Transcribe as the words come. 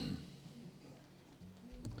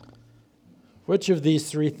Which of these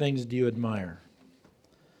three things do you admire?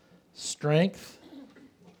 Strength,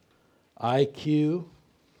 IQ,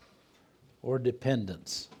 or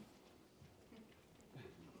dependence?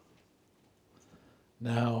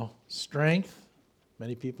 Now, strength,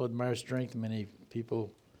 many people admire strength, many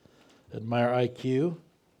people admire IQ.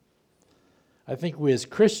 I think we as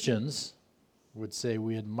Christians would say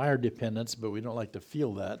we admire dependence, but we don't like to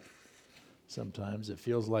feel that. Sometimes it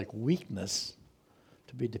feels like weakness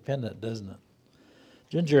to be dependent, doesn't it?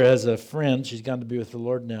 Ginger has a friend. She's gone to be with the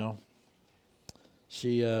Lord now.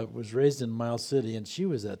 She was raised in Miles City, and she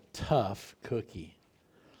was a tough cookie.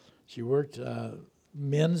 She worked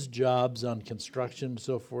men's jobs on construction and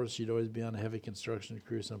so forth. She'd always be on a heavy construction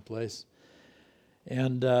crew someplace.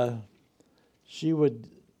 And she would,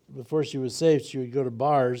 before she was saved, she would go to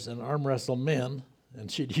bars and arm wrestle men,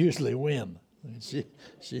 and she'd usually win. I mean,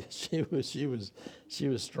 she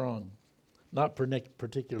was strong. Not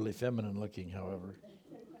particularly feminine looking, however.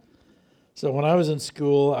 So when I was in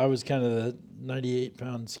school, I was kind of the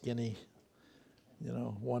 98-pound skinny,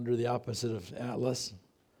 wonder the opposite of Atlas.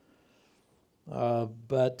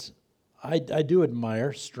 But I do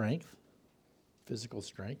admire strength, physical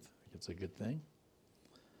strength. I think it's a good thing.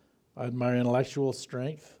 I admire intellectual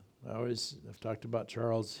strength. I've talked about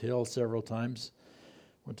Charles Hill several times.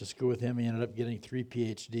 Went to school with him. He ended up getting 3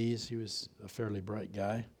 PhDs. He was a fairly bright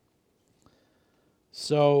guy.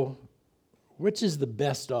 So, which is the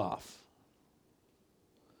best off?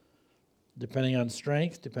 Depending on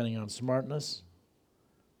strength, depending on smartness,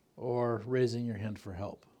 or raising your hand for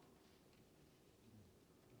help?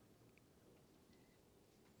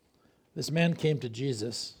 This man came to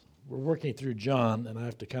Jesus. We're working through John, and I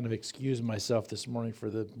have to kind of excuse myself this morning for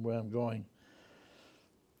the way I'm going.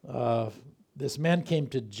 This man came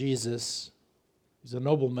to Jesus. He's a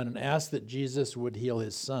nobleman, and asked that Jesus would heal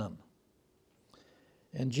his son.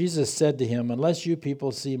 And Jesus said to him, "Unless you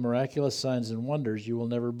people see miraculous signs and wonders, you will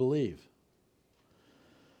never believe."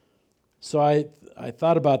 So I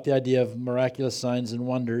thought about the idea of miraculous signs and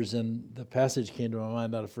wonders, and the passage came to my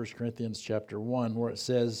mind out of 1 Corinthians chapter 1, where it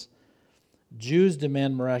says, Jews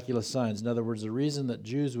demand miraculous signs. In other words, the reason that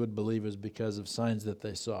Jews would believe is because of signs that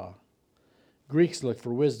they saw. Greeks look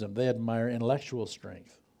for wisdom. They admire intellectual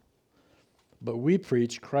strength. But we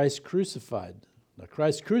preach Christ crucified. Now,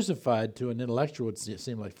 Christ crucified to an intellectual would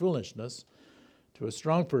seem like foolishness. To a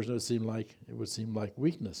strong person, it would seem like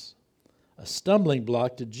weakness. A stumbling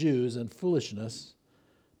block to Jews and foolishness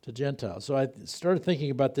to Gentiles. So I started thinking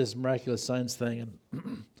about this miraculous signs thing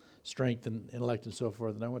and strength and intellect and so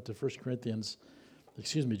forth. And I went to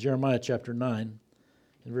Jeremiah chapter 9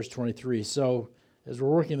 and verse 23. So as we're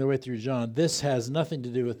working the way through John, this has nothing to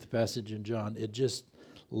do with the passage in John. It just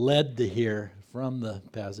led to here from the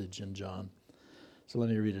passage in John. So let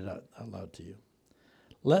me read it out loud to you.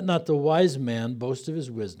 Let not the wise man boast of his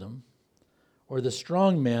wisdom, or the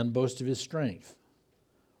strong man boast of his strength,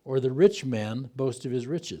 or the rich man boast of his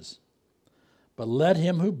riches. But let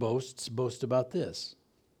him who boasts boast about this,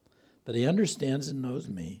 that he understands and knows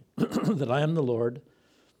me, that I am the Lord,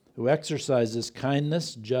 who exercises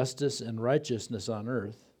kindness, justice, and righteousness on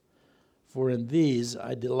earth. For in these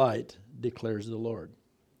I delight, declares the Lord.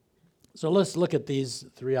 So let's look at these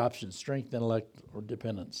three options: strength, intellect, or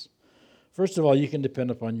dependence. First of all, you can depend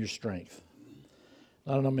upon your strength.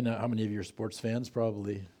 I don't know how many of you are sports fans.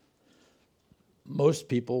 Probably most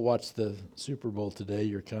people watch the Super Bowl today.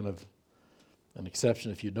 You're kind of an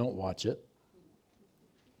exception if you don't watch it.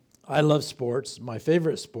 I love sports. My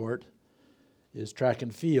favorite sport is track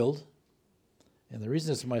and field. And the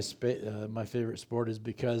reason it's my favorite sport is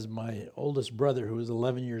because my oldest brother, who is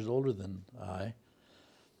 11 years older than I,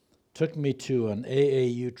 took me to an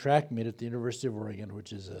AAU track meet at the University of Oregon,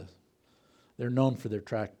 which is they're known for their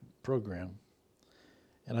track program.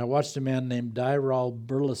 And I watched a man named Dyrall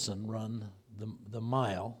Burleson run the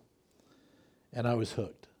mile, and I was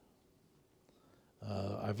hooked.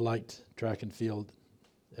 I've liked track and field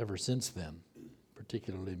ever since then,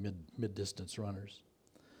 particularly mid-distance runners.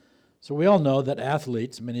 So we all know that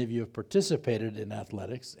athletes, many of you have participated in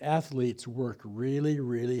athletics, athletes work really,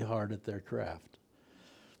 really hard at their craft.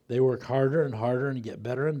 They work harder and harder and get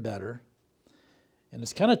better and better. And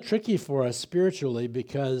it's kind of tricky for us spiritually,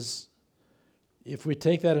 because if we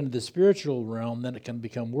take that into the spiritual realm, then it can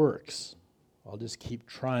become works. I'll just keep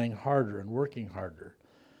trying harder and working harder.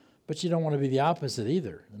 But you don't want to be the opposite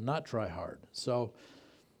either and not try hard. So,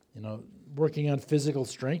 working on physical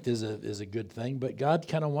strength is a good thing, but God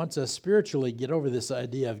kind of wants us spiritually get over this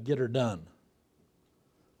idea of get her done.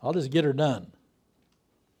 I'll just get her done.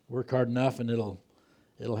 Work hard enough and it'll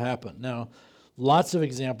happen. Now, lots of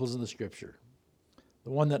examples in the Scripture.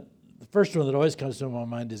 The first one that always comes to my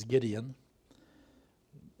mind is Gideon.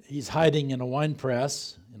 he's hiding in a wine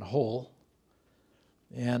press in a hole,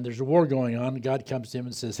 and there's a war going on. God comes to him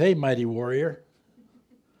and says, "Hey, mighty warrior."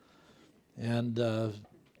 And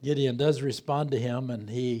Gideon does respond to him, and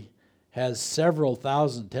he has several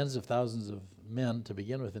thousand, tens of thousands of men to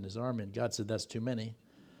begin with in his army, and God said, "That's too many.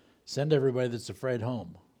 Send everybody that's afraid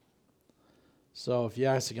home." So if you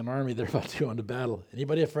ask an army, they're about to go into battle.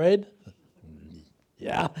 Anybody afraid?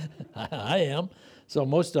 Yeah, I am. So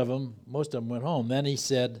most of them went home. Then he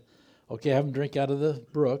said, "Okay, have them drink out of the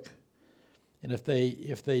brook, and if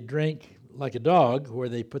they drink like a dog, where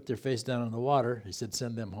they put their face down in the water," he said,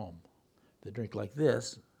 "send them home. If they drink like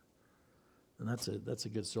this, and that's a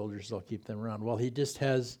good soldier, so I'll keep them around." Well, he just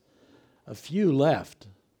has a few left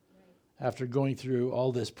after going through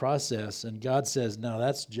all this process, and God says, "Now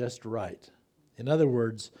that's just right." In other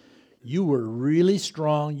words, you were really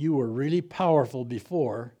strong, you were really powerful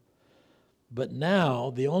before, but now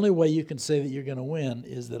the only way you can say that you're going to win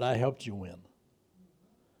is that I helped you win.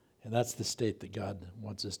 And that's the state that God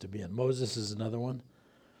wants us to be in. Moses is another one.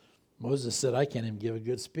 Moses said, "I can't even give a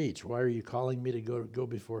good speech. Why are you calling me to go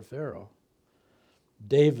before Pharaoh?"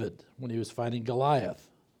 David, when he was fighting Goliath,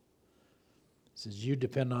 says, "You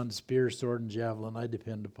depend on spear, sword, and javelin. I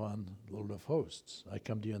depend upon the Lord of hosts. I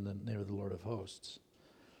come to you in the name of the Lord of hosts."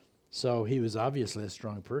 So he was obviously a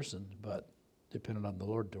strong person, but depended on the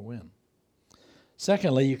Lord to win.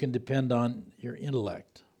 Secondly, you can depend on your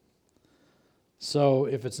intellect. So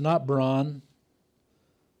if it's not brawn,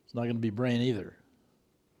 it's not going to be brain either.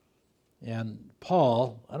 And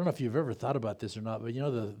Paul, I don't know if you've ever thought about this or not, but you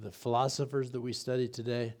know the philosophers that we study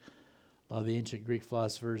today, a lot of the ancient Greek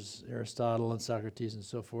philosophers, Aristotle and Socrates and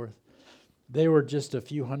so forth, they were just a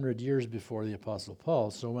few hundred years before the Apostle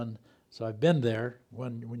Paul. So I've been there.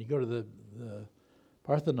 When you go to the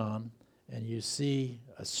Parthenon and you see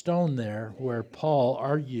a stone there where Paul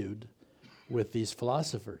argued with these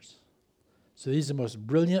philosophers. So these are the most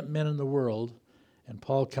brilliant men in the world, and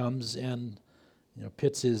Paul comes and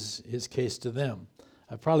pits his case to them.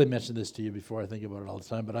 I've probably mentioned this to you before. I think about it all the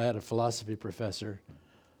time, but I had a philosophy professor.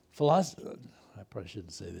 I probably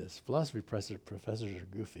shouldn't say this. Philosophy professors are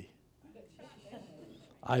goofy.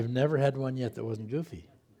 I've never had one yet that wasn't goofy.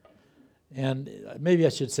 And maybe I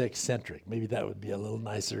should say eccentric. Maybe that would be a little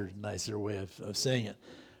nicer way of saying it.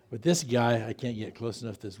 But this guy, I can't get close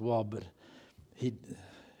enough to this wall, but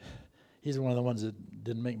he's one of the ones that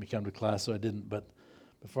didn't make me come to class, so I didn't. But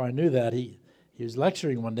before I knew that, he was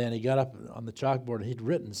lecturing one day, and he got up on the chalkboard, and he'd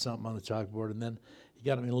written something on the chalkboard, and then he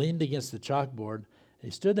got up and leaned against the chalkboard, and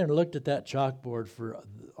he stood there and looked at that chalkboard for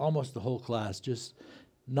almost the whole class, just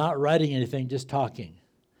not writing anything, just talking.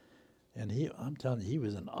 And I'm telling you, he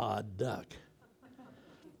was an odd duck.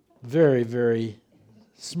 Very, very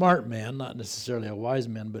smart man, not necessarily a wise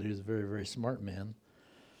man, but he was a very, very smart man.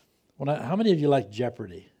 How many of you like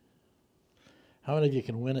Jeopardy? How many of you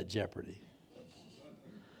can win at Jeopardy?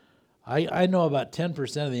 I know about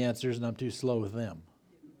 10% of the answers, and I'm too slow with them.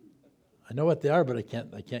 I know what they are, but I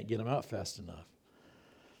can't get them out fast enough.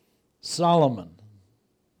 Solomon,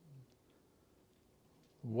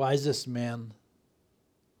 wisest man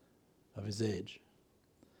of his age.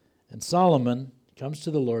 And Solomon comes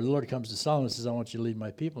to the Lord. The Lord comes to Solomon and says, "I want you to lead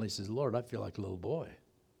my people." And he says, "Lord, I feel like a little boy.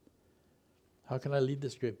 How can I lead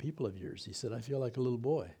this great people of yours?" He said, "I feel like a little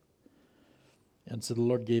boy." And so the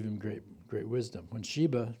Lord gave him great wisdom. When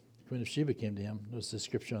the Queen of Sheba came to him, notice the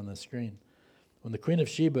scripture on the screen. When the Queen of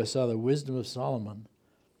Sheba saw the wisdom of Solomon,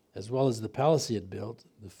 as well as the palace he had built,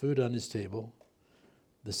 the food on his table,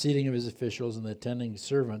 the seating of his officials and the attending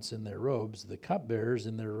servants in their robes, the cupbearers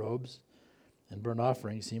in their robes, and burnt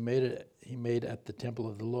offerings he made at the temple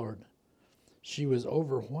of the Lord, she was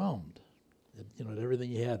overwhelmed at everything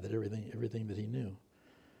he had, everything that he knew.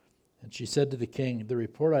 And she said to the king, "The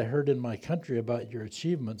report I heard in my country about your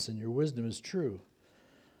achievements and your wisdom is true.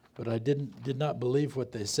 But I did not believe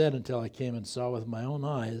what they said until I came and saw with my own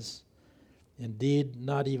eyes. Indeed,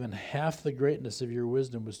 not even half the greatness of your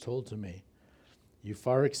wisdom was told to me. You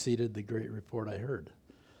far exceeded the great report I heard."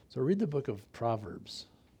 So read the book of Proverbs.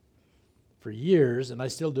 For years, and I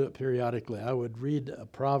still do it periodically, I would read a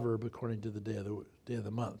proverb according to the day of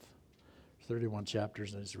the month. 31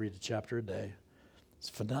 chapters, and I just read a chapter a day. It's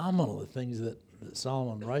phenomenal, the things that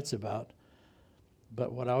Solomon writes about.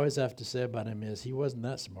 But what I always have to say about him is he wasn't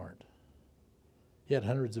that smart. He had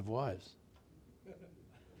hundreds of wives.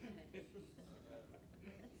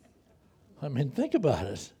 I mean, think about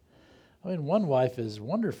it. I mean, one wife is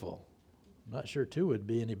wonderful. I'm not sure two would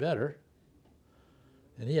be any better.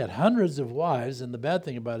 And he had hundreds of wives, and the bad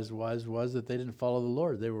thing about his wives was that they didn't follow the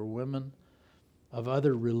Lord. They were women of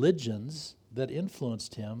other religions that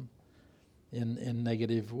influenced him in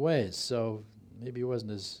negative ways. So maybe he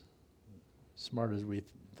wasn't as smart as we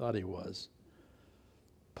thought he was.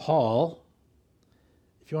 Paul,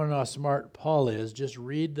 if you want to know how smart Paul is, just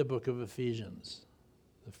read the book of Ephesians,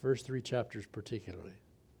 the first 3 chapters particularly.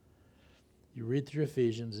 You read through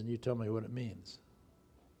Ephesians and you tell me what it means.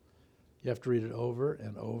 You have to read it over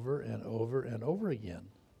and over and over and over again.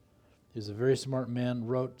 He's a very smart man,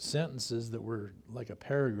 wrote sentences that were like a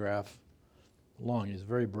paragraph long. He was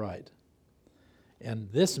very bright.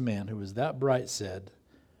 And this man, who was that bright, said,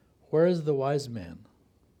 "Where is the wise man?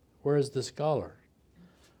 Where is the scholar?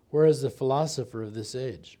 Where is the philosopher of this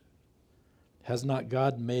age? Has not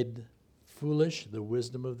God made foolish the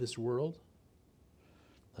wisdom of this world?"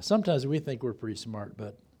 Now, sometimes we think we're pretty smart,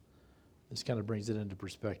 but this kind of brings it into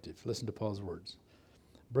perspective. Listen to Paul's words.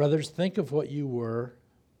 "Brothers, think of what you were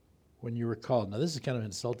when you were called." Now, this is kind of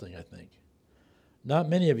insulting, I think. "Not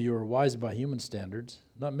many of you are wise by human standards.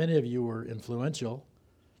 Not many of you were influential.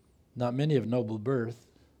 Not many of noble birth.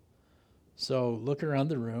 So look around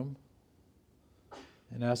the room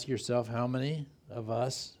and ask yourself, how many of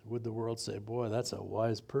us would the world say, boy, that's a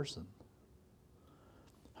wise person?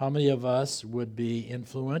 How many of us would be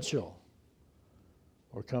influential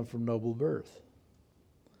or come from noble birth?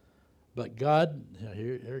 But God,"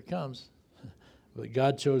 here it comes, "but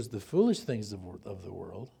God chose the foolish things of the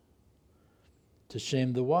world to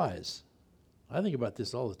shame the wise." I think about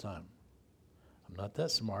this all the time. I'm not that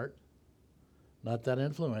smart, not that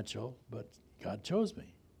influential, but God chose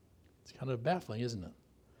me. It's kind of baffling, isn't it?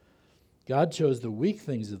 God chose the weak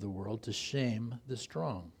things of the world to shame the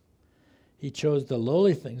strong. He chose the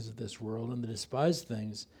lowly things of this world and the despised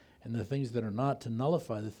things and the things that are not to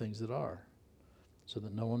nullify the things that are, so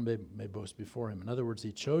that no one may boast before him. In other words,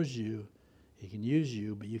 he chose you, he can use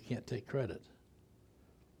you, but you can't take credit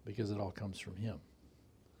because it all comes from him.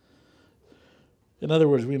 In other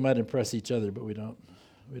words, we might impress each other, but we don't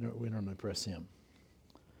impress him.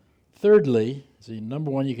 Thirdly, see, number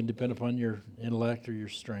one, you can depend upon your intellect or your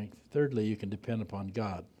strength. Thirdly, you can depend upon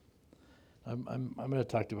God. I'm going to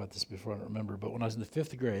talk about this before, I don't remember, but when I was in the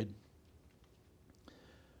 5th grade,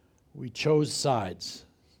 we chose sides.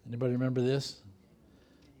 Anybody remember this?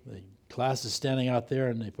 The class is standing out there,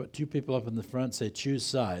 and they put 2 people up in the front and say, choose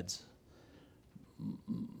sides.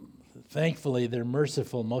 Thankfully, they're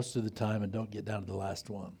merciful most of the time and don't get down to the last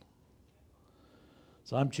one.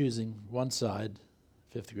 So I'm choosing one side,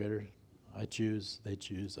 5th grader. I choose, they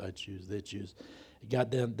choose, I choose, they choose. It got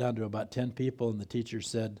down to about 10 people, and the teacher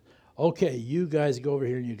said, okay, you guys go over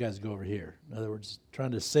here and you guys go over here. In other words,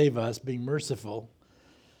 trying to save us, being merciful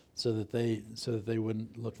so that they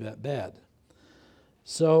wouldn't look that bad.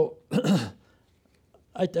 So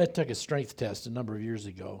I took a strength test a number of years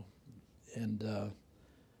ago, and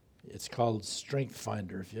it's called Strength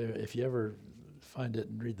Finder. If you ever find it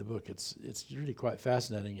and read the book, it's really quite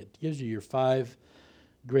fascinating. It gives you your 5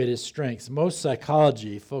 greatest strengths. Most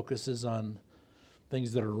psychology focuses on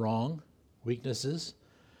things that are wrong, weaknesses.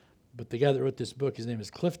 But the guy that wrote this book, his name is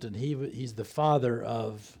Clifton. He's the father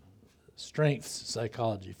of strengths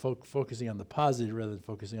psychology, focusing on the positive rather than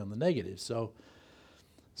focusing on the negative. So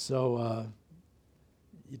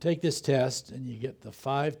you take this test and you get the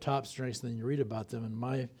 5 top strengths, and then you read about them.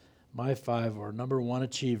 And my 5 are: number 1,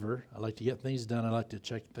 achiever. I like to get things done. I like to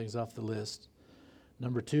check things off the list.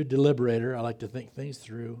 Number 2, deliberator. I like to think things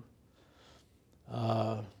through.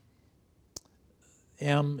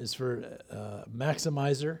 M is for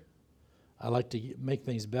maximizer. I like to make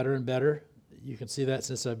things better and better. You can see that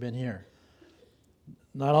since I've been here.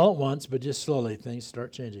 Not all at once, but just slowly things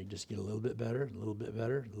start changing. Just get a little bit better, a little bit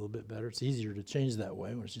better, a little bit better. It's easier to change that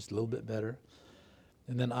way when it's just a little bit better.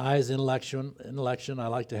 And then I is intellection. I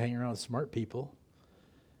like to hang around with smart people.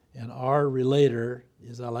 And R, relator,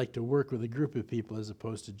 is I like to work with a group of people as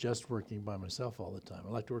opposed to just working by myself all the time. I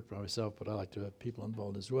like to work by myself, but I like to have people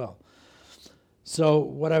involved as well. So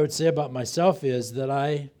what I would say about myself is that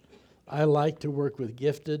I like to work with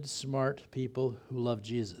gifted, smart people who love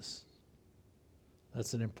Jesus.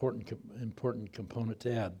 That's an important component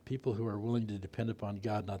to add. People who are willing to depend upon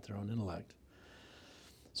God, not their own intellect.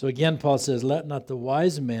 So again, Paul says, let not the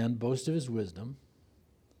wise man boast of his wisdom.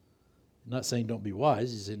 I'm not saying don't be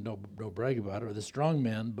wise. He's saying don't brag about it. Or the strong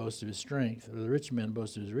man boast of his strength, or the rich man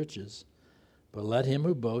boast of his riches. But let him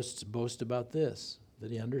who boasts boast about this,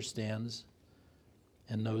 that he understands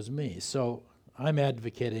and knows me. So I'm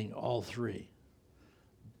advocating all 3.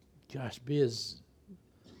 Gosh, be as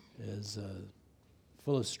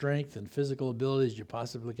full of strength and physical ability as you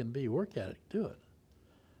possibly can be. Work at it. Do it.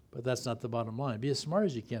 But that's not the bottom line. Be as smart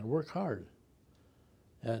as you can. Work hard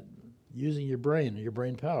at using your brain and your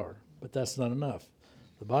brain power. But that's not enough.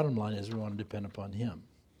 The bottom line is we want to depend upon him.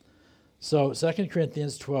 So 2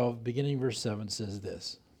 Corinthians 12, beginning verse 7, says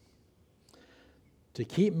this. To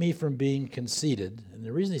keep me from being conceited, and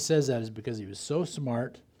the reason he says that is because he was so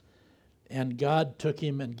smart, and God took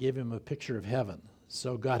him and gave him a picture of heaven.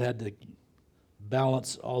 So God had to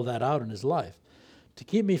balance all that out in his life. To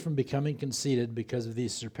keep me from becoming conceited because of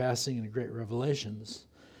these surpassing and great revelations,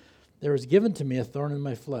 there was given to me a thorn in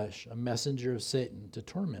my flesh, a messenger of Satan to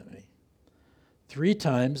torment me. 3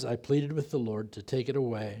 times I pleaded with the Lord to take it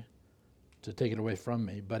away from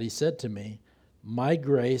me. But he said to me, my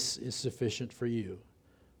grace is sufficient for you,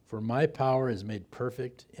 for my power is made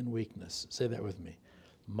perfect in weakness. Say that with me.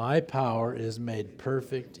 My power is made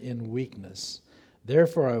perfect in weakness.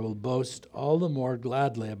 Therefore I will boast all the more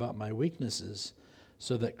gladly about my weaknesses,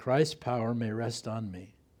 so that Christ's power may rest on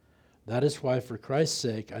me. That is why, for Christ's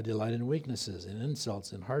sake, I delight in weaknesses, in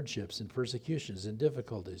insults, in hardships, in persecutions, in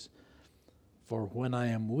difficulties. For when I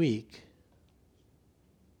am weak,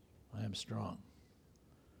 I am strong.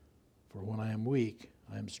 For when I am weak,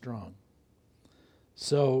 I am strong.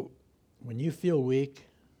 So, when you feel weak,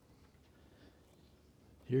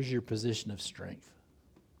 here's your position of strength.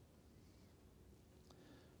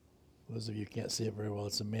 Those of you who can't see it very well,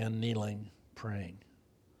 it's a man kneeling, praying.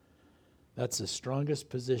 That's the strongest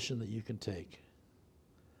position that you can take.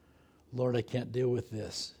 Lord, I can't deal with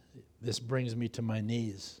this. This brings me to my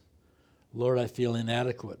knees. Lord, I feel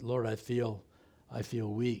inadequate. Lord, I feel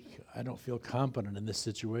weak. I don't feel competent in this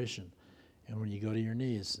situation. And when you go to your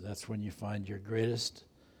knees, that's when you find your greatest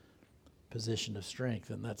position of strength.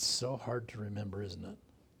 And that's so hard to remember, isn't it?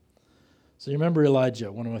 So you remember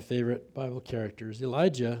Elijah, one of my favorite Bible characters.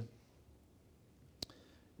 Elijah,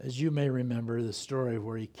 as you may remember, the story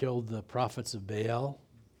where he killed the prophets of Baal,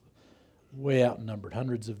 way outnumbered.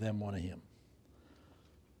 Hundreds of them wanted him.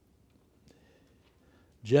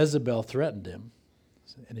 Jezebel threatened him,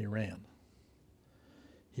 and he ran.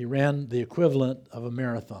 He ran the equivalent of a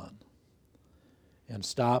marathon and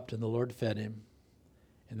stopped, and the Lord fed him.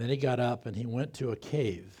 And then he got up, and he went to a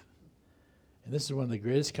cave. And this is one of the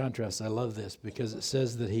greatest contrasts. I love this because it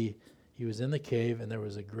says that he was in the cave, and there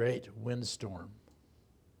was a great windstorm.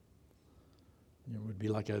 It would be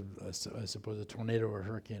like I suppose, a tornado or a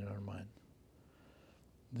hurricane in our mind.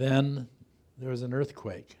 Then there was an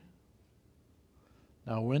earthquake.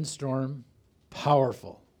 Now, a windstorm,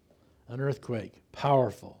 powerful. An earthquake,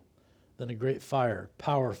 powerful. Then a great fire,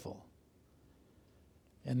 powerful.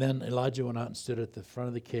 And then Elijah went out and stood at the front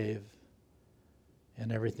of the cave,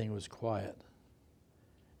 and everything was quiet.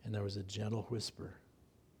 And there was a gentle whisper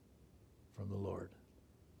from the Lord.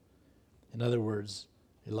 In other words,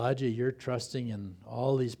 Elijah, you're trusting in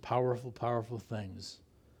all these powerful, powerful things.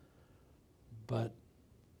 But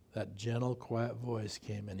that gentle, quiet voice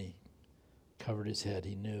came, and he covered his head.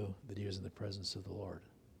 He knew that he was in the presence of the Lord.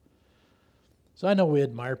 So I know we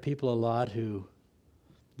admire people a lot who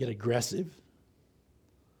get aggressive,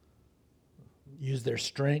 use their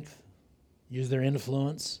strength, use their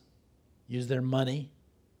influence, use their money,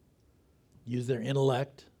 use their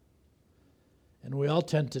intellect. And we all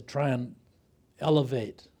tend to try and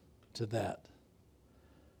elevate to that.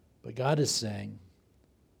 But God is saying,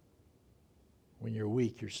 when you're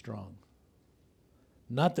weak, you're strong.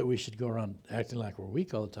 Not that we should go around acting like we're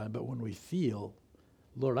weak all the time, but when we feel,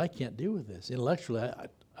 Lord, I can't deal with this. Intellectually,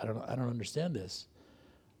 I don't understand this.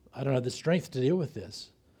 I don't have the strength to deal with this.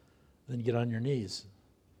 Then get on your knees,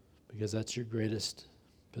 because that's your greatest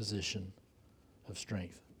position of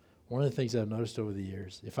strength. One of the things I've noticed over the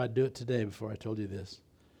years, if I'd do it today before I told you this,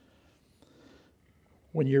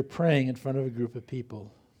 when you're praying in front of a group of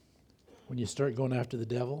people, when you start going after the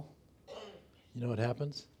devil, you know what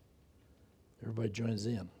happens? Everybody joins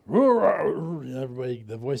in. Everybody,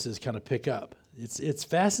 the voices kind of pick up. It's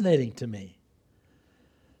fascinating to me.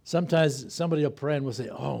 Sometimes somebody will pray and we'll say,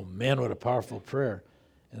 oh man, what a powerful prayer.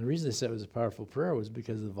 And the reason they said it was a powerful prayer was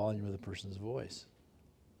because of the volume of the person's voice.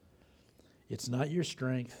 It's not your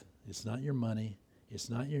strength. It's not your money. It's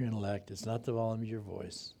not your intellect. It's not the volume of your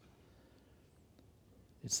voice.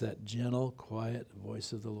 It's that gentle, quiet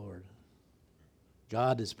voice of the Lord.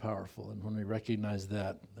 God is powerful, and when we recognize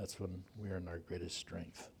that, that's when we're in our greatest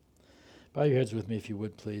strength. Bow your heads with me if you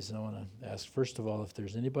would, please. And I want to ask, first of all, if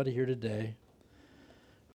there's anybody here today